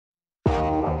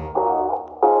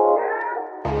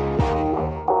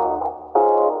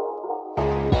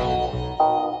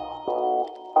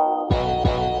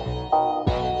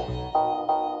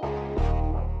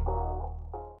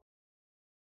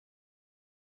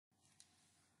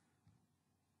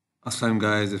Assalamu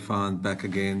guys, Irfan back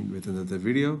again with another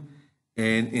video.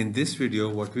 And in this video,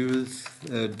 what we will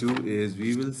do is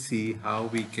we will see how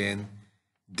we can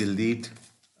delete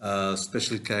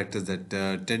special characters that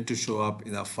tend to show up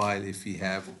in our file if we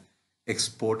have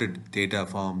exported data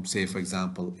from, say, for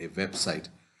example, a website.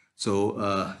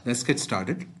 So let's get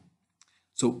started.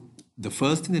 So the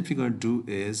first thing that we're going to do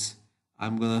is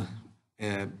I'm going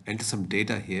to enter some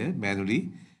data here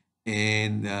manually,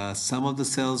 and some of the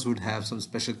cells would have some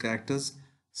special characters,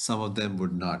 some of them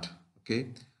would not. Okay,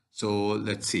 so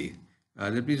let's see.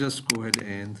 Let me just go ahead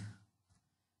and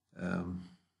um,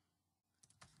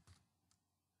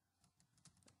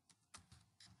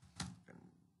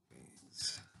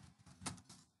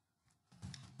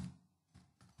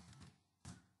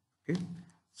 okay,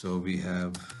 so we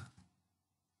have,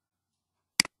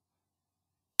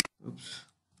 oops,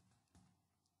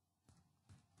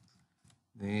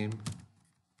 name,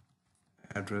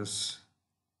 address,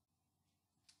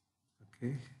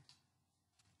 okay,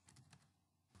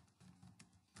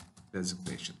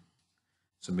 designation.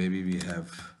 So maybe we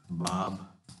have Bob,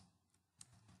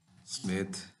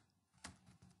 Smith,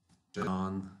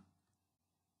 John,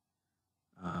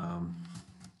 and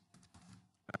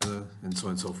so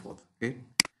on and so forth. Okay.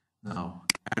 Now,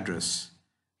 address.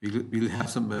 We'll have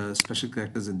some special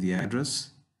characters in the address,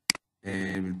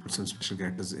 and we'll put some special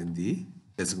characters in the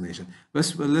designation.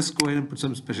 Let's go ahead and put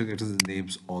some special characters in the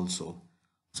names also.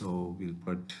 So we'll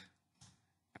put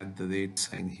 @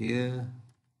 sign here,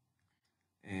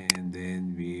 and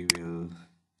then we will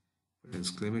put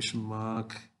exclamation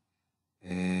mark,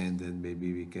 and then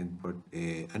maybe we can put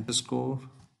a underscore,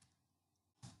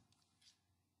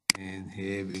 and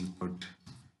here we'll put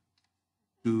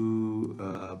two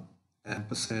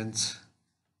ampersands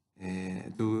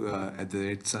and two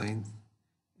 @ sign,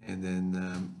 and then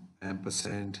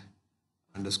ampersand,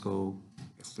 underscore,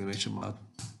 exclamation mark.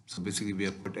 So basically we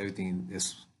have put everything in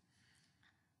this.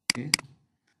 Okay,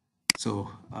 so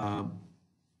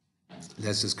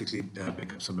let's just quickly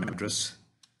pick up some address.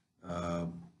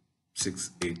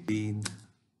 618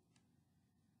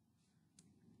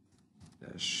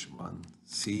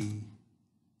 1C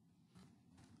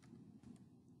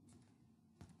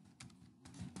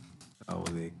Tower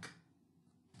Lake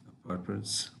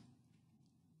Apartments,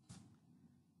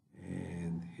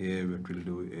 and here what we'll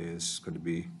do is going to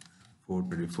be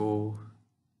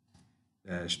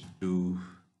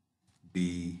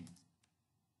 424-2B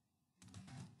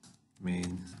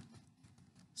Main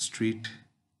Street,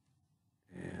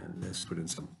 and let's put in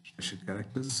some special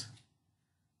characters.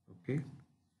 Okay,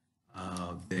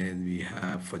 then we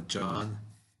have for John,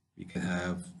 we can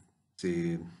have,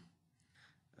 say,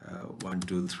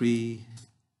 123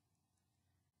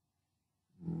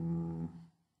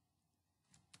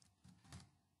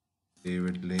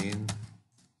 David Lane,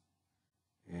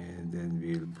 and then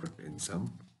we'll put in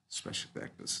some special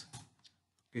characters.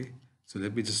 Okay, so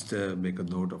let me just make a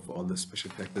note of all the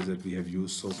special characters that we have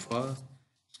used so far.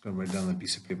 Just gonna write down on a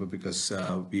piece of paper because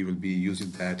we will be using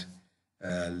that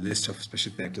list of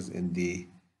special characters in the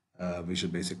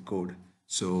Visual Basic Code.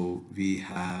 So we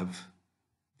have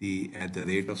the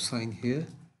 @ sign here.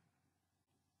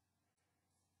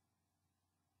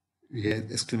 We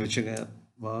have exclamation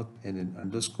mark and an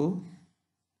underscore.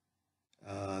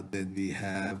 Then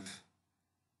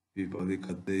we've already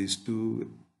got these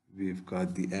two. We've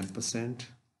got the ampersand,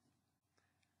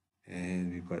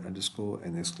 and we've got underscore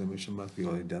and exclamation mark. We've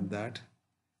already done that.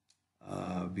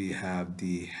 We have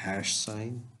the hash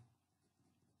sign,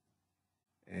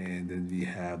 and then we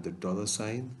have the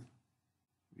 $sign.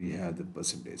 We have the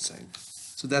percentage sign.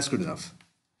 So that's good enough.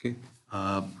 Okay.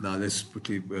 Now let's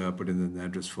quickly put in an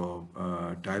address for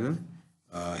Tyler.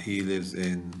 He lives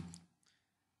in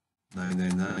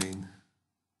 999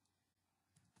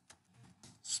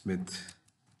 Smith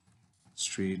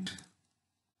Street.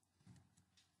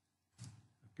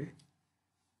 Okay.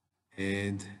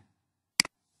 And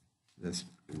let's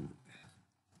put in,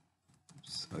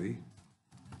 sorry,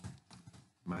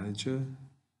 manager,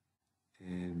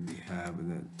 and we have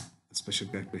a special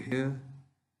character here,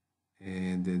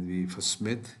 and then we, for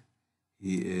Smith,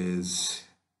 he is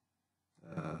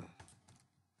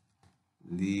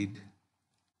lead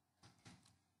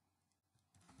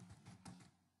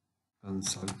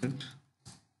consultant,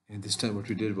 and this time what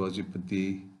we did was we put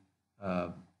the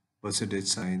percentage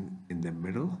sign in the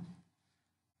middle.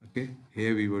 Okay,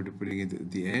 here we were putting it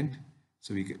at the end,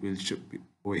 so we'll show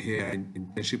over here and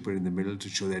intentionally put it in the middle to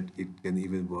show that it can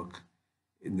even work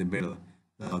in the middle.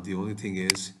 Now the only thing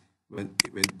is when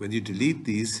you delete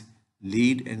these,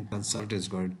 lead and consultant is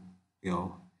going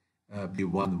to be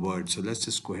one word. So let's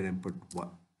just go ahead and put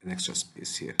an extra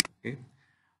space here. Okay.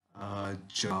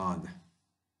 John.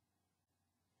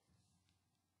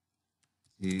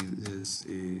 He is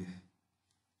a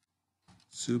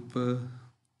supervisor.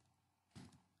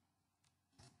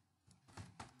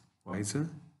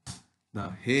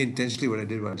 Now here intentionally what I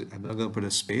did was I'm not going to put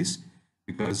a space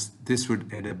because this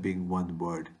would end up being one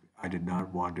word. I did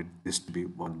not want this to be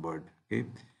one word. Okay.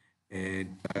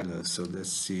 And Tyler, so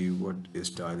let's see what is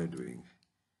Tyler doing.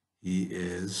 He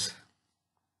is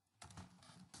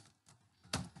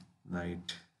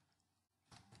night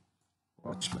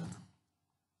watchman.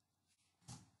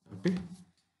 Okay,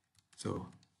 so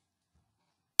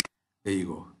there you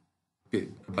go. Okay,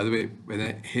 by the way, when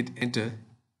I hit enter,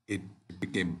 it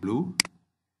became blue.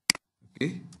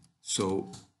 Okay, so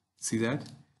see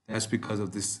that? That's because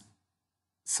of this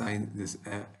sign, this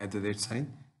at the rate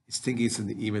sign. It's thinking it's an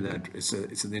email address,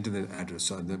 it's an internet address.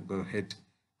 So I'm going to hit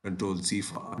Control Z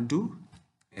for undo,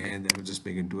 and that will just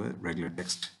make it into a regular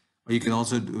text. Or you can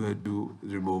also do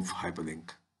remove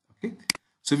hyperlink. Okay,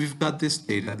 so we've got this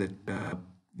data that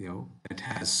that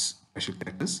has special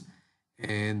characters,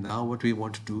 and now what we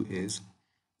want to do is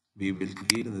we will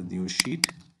create a new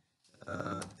sheet,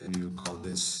 and we will call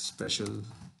this special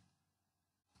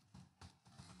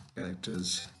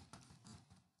characters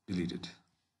deleted.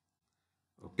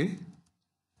 Okay.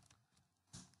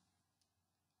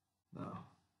 Now,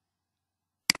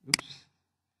 oops,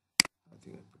 I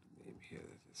think I put a name here.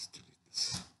 Let's delete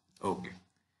this. Okay.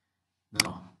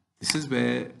 Now, this is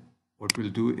where what we'll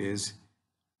do is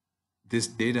this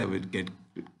data will get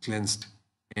cleansed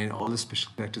and all the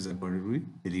special characters are going to be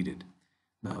deleted.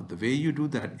 Now, the way you do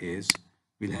that is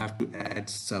we'll have to add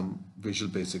some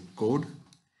Visual Basic code.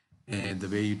 And the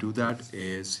way you do that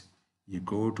is you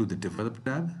go to the Develop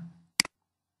tab,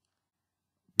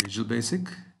 Visual Basic,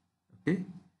 okay?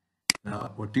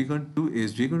 Now, what we're going to do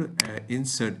is we're going to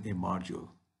insert a module,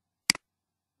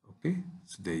 okay?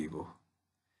 So there you go.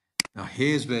 Now,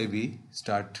 here's where we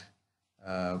start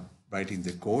writing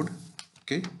the code,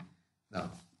 okay?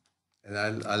 Now, and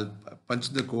I'll punch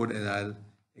the code and I'll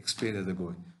explain as I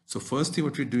go. So first thing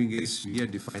what we're doing is we are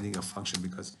defining a function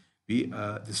because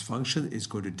this function is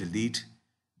going to delete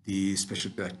the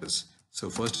special characters. So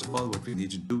first of all, what we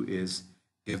need to do is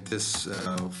give this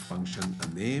function a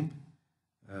name,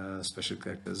 special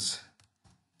characters.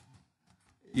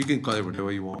 You can call it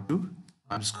whatever you want to.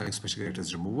 I'm just calling special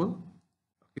characters removal.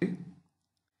 Okay.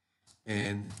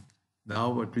 And now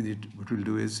what we'll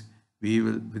do is we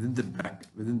will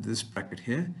within this bracket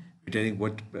here, we're telling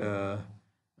what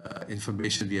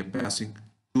information we are passing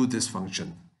to this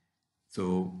function.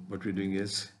 So what we're doing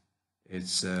is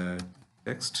it's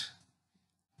text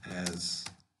as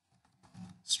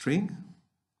string,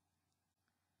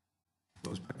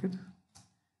 close bracket,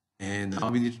 and now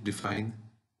we need to define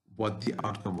what the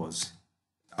outcome was.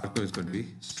 The outcome is going to be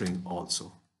string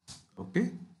also.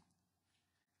 Okay.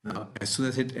 Now as soon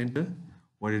as I hit enter,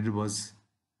 what it did was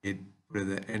it put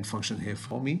the end function here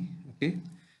for me. Okay.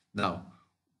 Now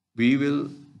we will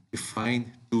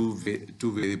define two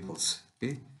variables.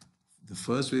 Okay. The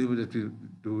first variable that we'll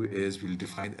do is we'll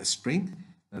define a string.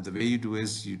 Now the way you do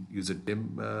is you use a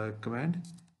dim command,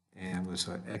 and I'm going to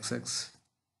say xx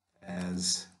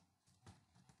as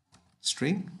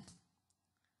string.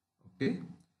 Okay.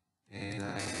 And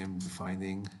I am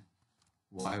defining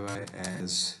yy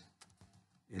as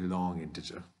a long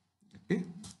integer. Okay.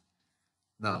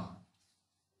 Now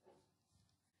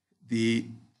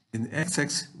in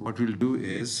xx, what we'll do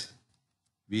is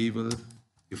we will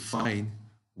define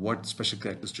what special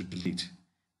characters to delete.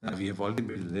 Now we have already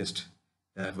made a list.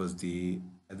 That was the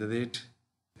 @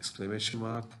 exclamation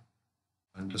mark,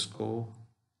 underscore,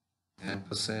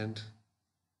 ampersand,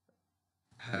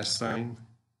 hash sign,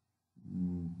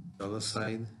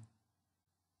 $sign,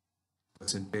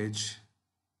 percentage.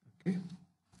 Okay.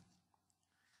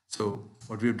 So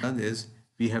what we've done is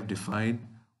we have defined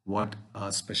what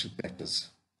are special characters.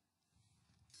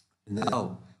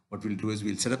 Now what we'll do is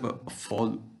we'll set up a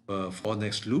for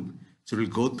next loop. So we'll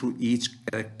go through each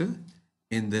character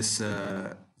in this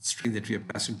string that we are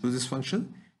passing to this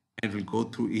function, and we'll go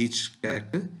through each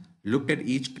character, look at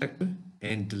each character,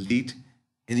 and delete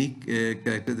any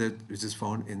character which is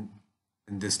found in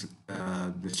this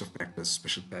list of characters,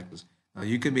 special characters. Now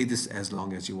you can make this as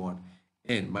long as you want,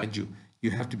 and mind you,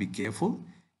 you have to be careful.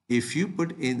 If you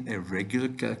put in a regular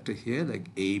character here like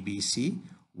A, B, C,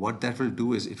 what that will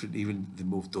do is it will even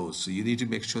remove those. So you need to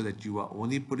make sure that you are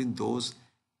only putting those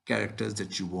characters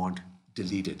that you want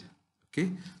deleted.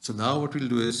 Okay. So now what we'll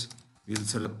do is we'll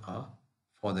set up a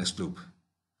for next loop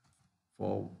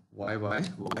for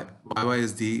yy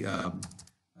is the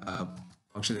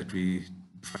function that we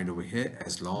defined over here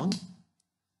as long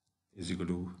is equal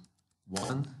to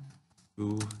 1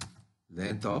 to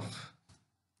length of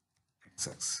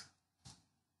XX.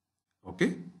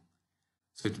 Okay,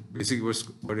 so it basically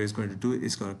what it's going to do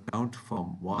is going to count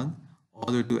from 1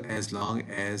 all the way to as long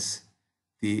as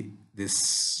this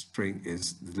string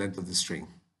is the length of the string.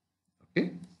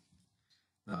 Okay,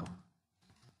 now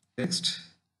text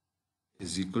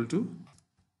is equal to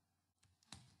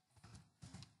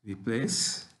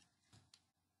replace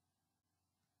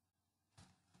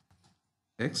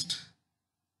text.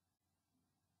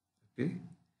 Okay,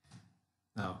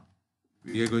 now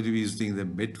we are going to be using the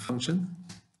mid function.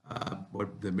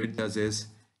 What the mid does is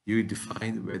you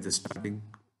define where the starting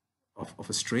of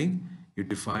a string, you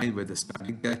define where the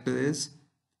starting character is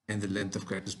and the length of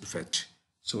characters to fetch.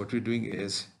 So what we're doing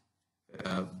is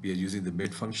we are using the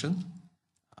mid function,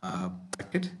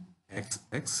 bracket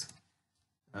xx.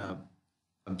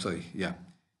 I'm sorry, yeah,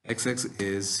 xx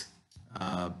is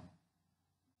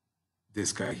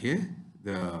this guy here,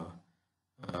 the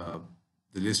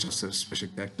list of special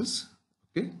characters.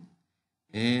 Okay,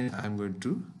 and I'm going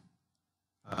to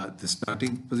the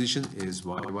starting position is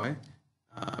yy,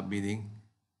 meaning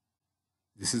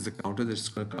this is the counter that's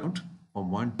going to count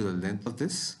from 1 to the length of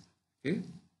this. Okay,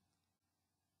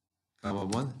 comma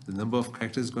 1, the number of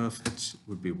characters going to fetch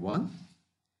would be 1,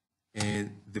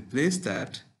 and replace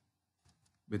that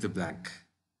with a blank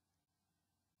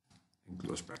and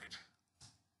close bracket.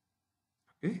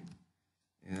 Okay,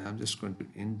 and I'm just going to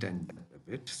indent that a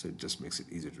bit so it just makes it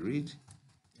easier to read,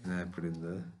 and I put in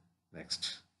the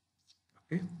next.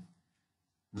 Okay,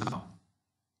 now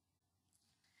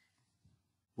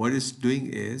what it's doing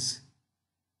is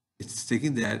it's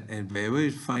taking that, and wherever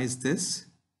it finds this,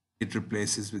 it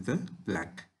replaces with a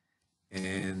blank.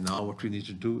 And now what we need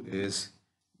to do is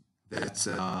that's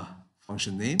a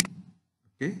function name.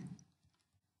 Okay,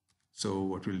 so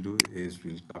what we'll do is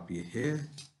we'll copy it here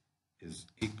is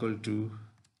equal to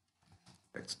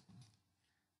text.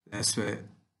 That's where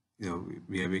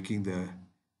we are making the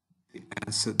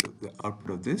answer, the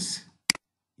output of this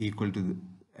equal to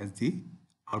as the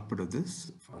output of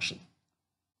this function,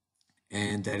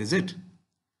 and that is it.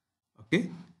 Okay,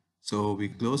 so we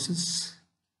close this,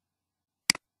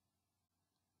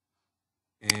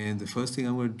 and the first thing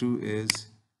I'm going to do is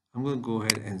I'm going to go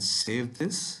ahead and save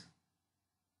this.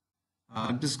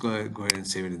 I'm just going to go ahead and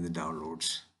save it in the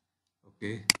downloads.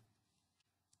 Okay,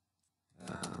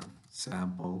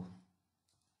 sample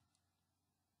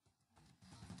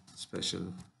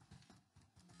special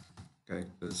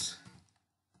characters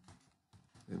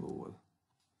removal,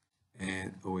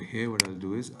 and over here what I'll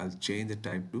do is I'll change the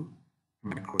type to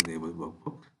macro enabled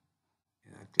workbook,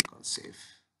 and I'll click on save.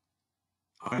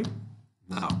 All right,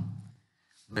 now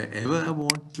wherever I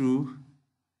want to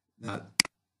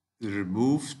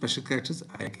remove special characters,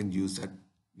 I can use that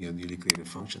newly created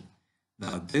function.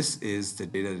 Now this is the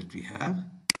data that we have,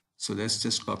 so let's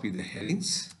just copy the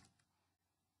headings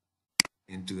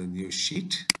into the new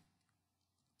sheet.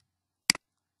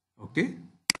 Okay,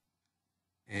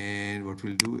 and what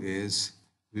we'll do is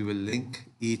we will link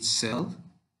each cell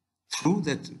through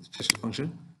that special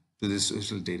function to this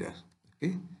special data.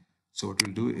 Okay, so what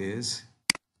we'll do is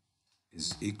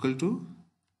equal to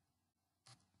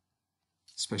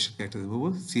special character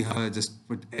removal. See how I just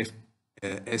put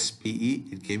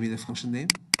SPE, it gave me the function name,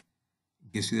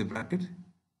 it gives me the bracket,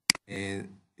 and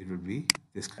it would be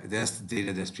this guy. That's the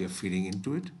data that we are feeding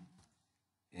into it,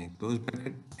 and close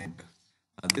bracket, enter.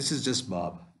 Now this is just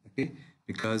Bob, okay,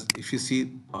 because if you see,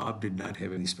 Bob did not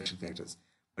have any special characters,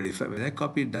 but when I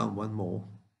copy it down one more,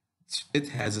 Smith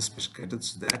has a special character,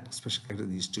 so that special character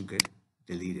needs to get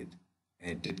deleted,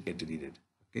 and it did get deleted.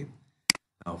 Okay,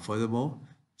 now furthermore,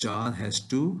 John has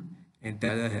 2 and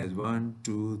Tyler has 1,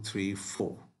 2, 3,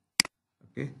 4.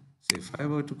 Okay, so if I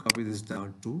were to copy this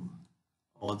down to,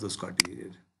 all those got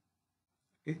deleted.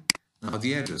 Okay, now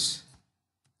the address,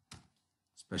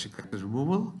 special character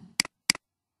removal.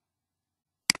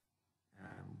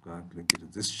 I'm going to link it to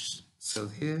this cell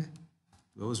here,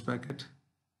 close bracket,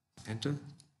 enter,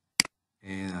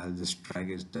 and I'll just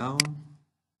drag it down,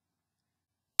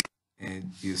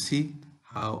 and you see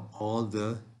how all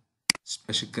the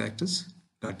special characters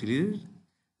got deleted.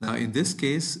 Now in this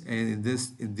case and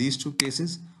in these two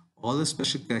cases, all the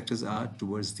special characters are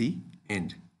towards the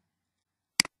end.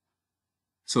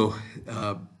 So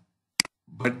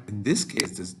but in this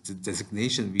case, this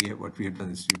designation, what we have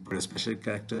done is we put a special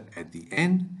character at the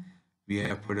end, we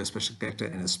have put a special character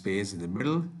and a space in the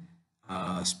middle,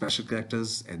 special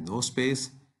characters and no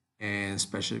space, and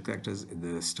special characters in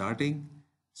the starting,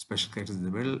 special characters in the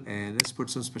middle, and let's put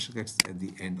some special characters at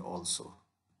the end also.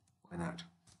 Why not?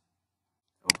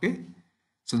 Okay,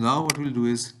 so now what we'll do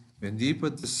is when we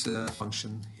put this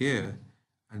function here,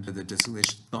 under the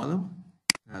designation column.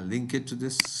 I'll link it to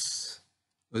this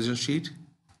original sheet,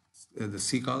 the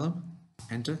C column,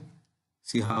 enter.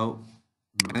 See how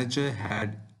manager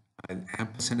had an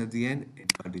ampersand at the end,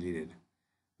 it got deleted.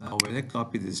 Now when I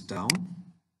copy this down,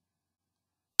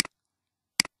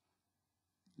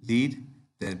 lead,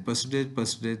 then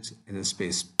percentage, and a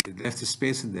space. It left a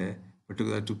space in there, but took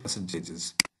that two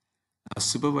percentages. Now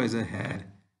supervisor had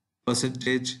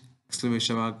percentage,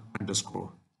 exclamation mark,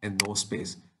 underscore, and no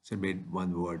space. So it made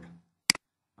one word.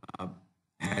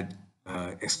 Had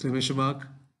exclamation mark,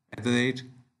 at the rate,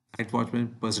 night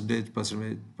watchman,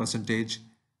 percentage,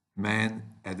 man,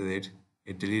 at the rate.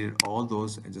 It deleted all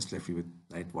those and just left you with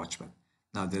night watchman.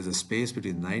 Now there's a space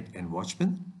between night and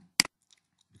watchman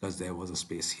because there was a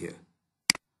space here.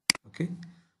 Okay,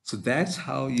 so that's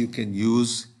how you can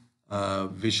use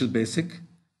Visual Basic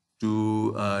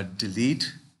to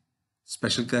delete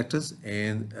special characters.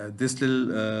 And this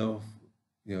little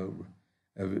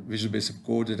Visual Basic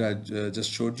code that I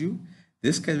just showed you,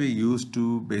 this can be used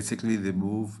to basically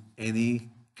remove any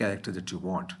character that you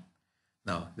want.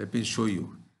 Now let me show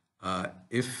you.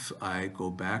 If I go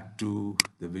back to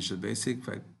the Visual Basic, if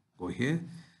I go here,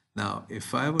 now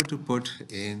if I were to put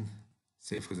in,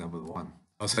 say for example, 1,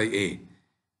 oh sorry, A,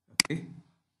 okay,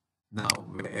 now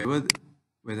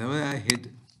whenever I hit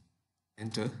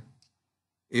enter,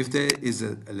 if there is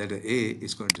a letter A,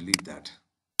 it's going to delete that.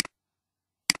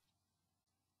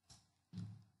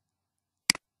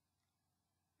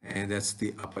 And that's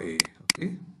the upper A,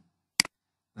 okay.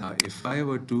 Now if I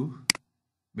were to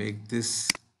make this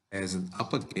as an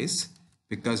uppercase,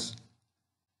 because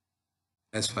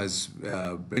as far as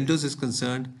Windows is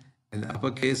concerned, an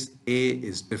uppercase A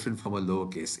is different from a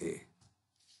lowercase a.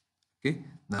 Okay,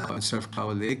 now instead of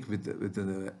Tower Lake with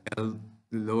the L,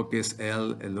 lowercase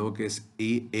l, and lowercase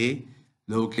e, a,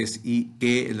 lowercase e,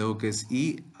 k, and lowercase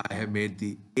e, I have made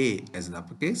the A as an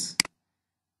uppercase.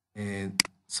 And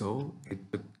so it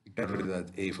got rid of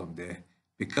that A from there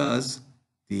because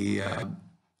the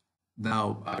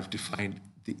now I've defined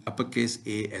the uppercase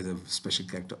A as a special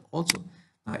character also.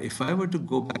 Now, if I were to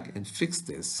go back and fix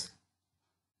this,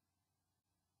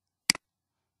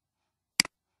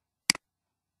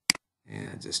 and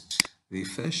I just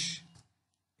refresh,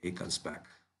 A comes back.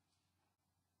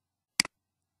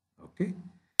 Okay,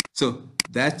 so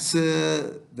that's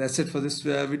it for this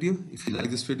video. If you like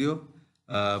this video,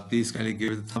 please kindly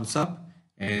give it a thumbs up.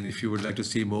 And if you would like to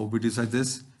see more videos like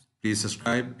this, please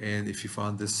subscribe. And if you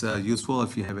found this useful,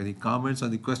 if you have any comments or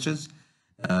any questions,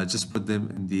 just put them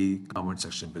in the comment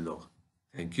section below.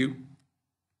 Thank you.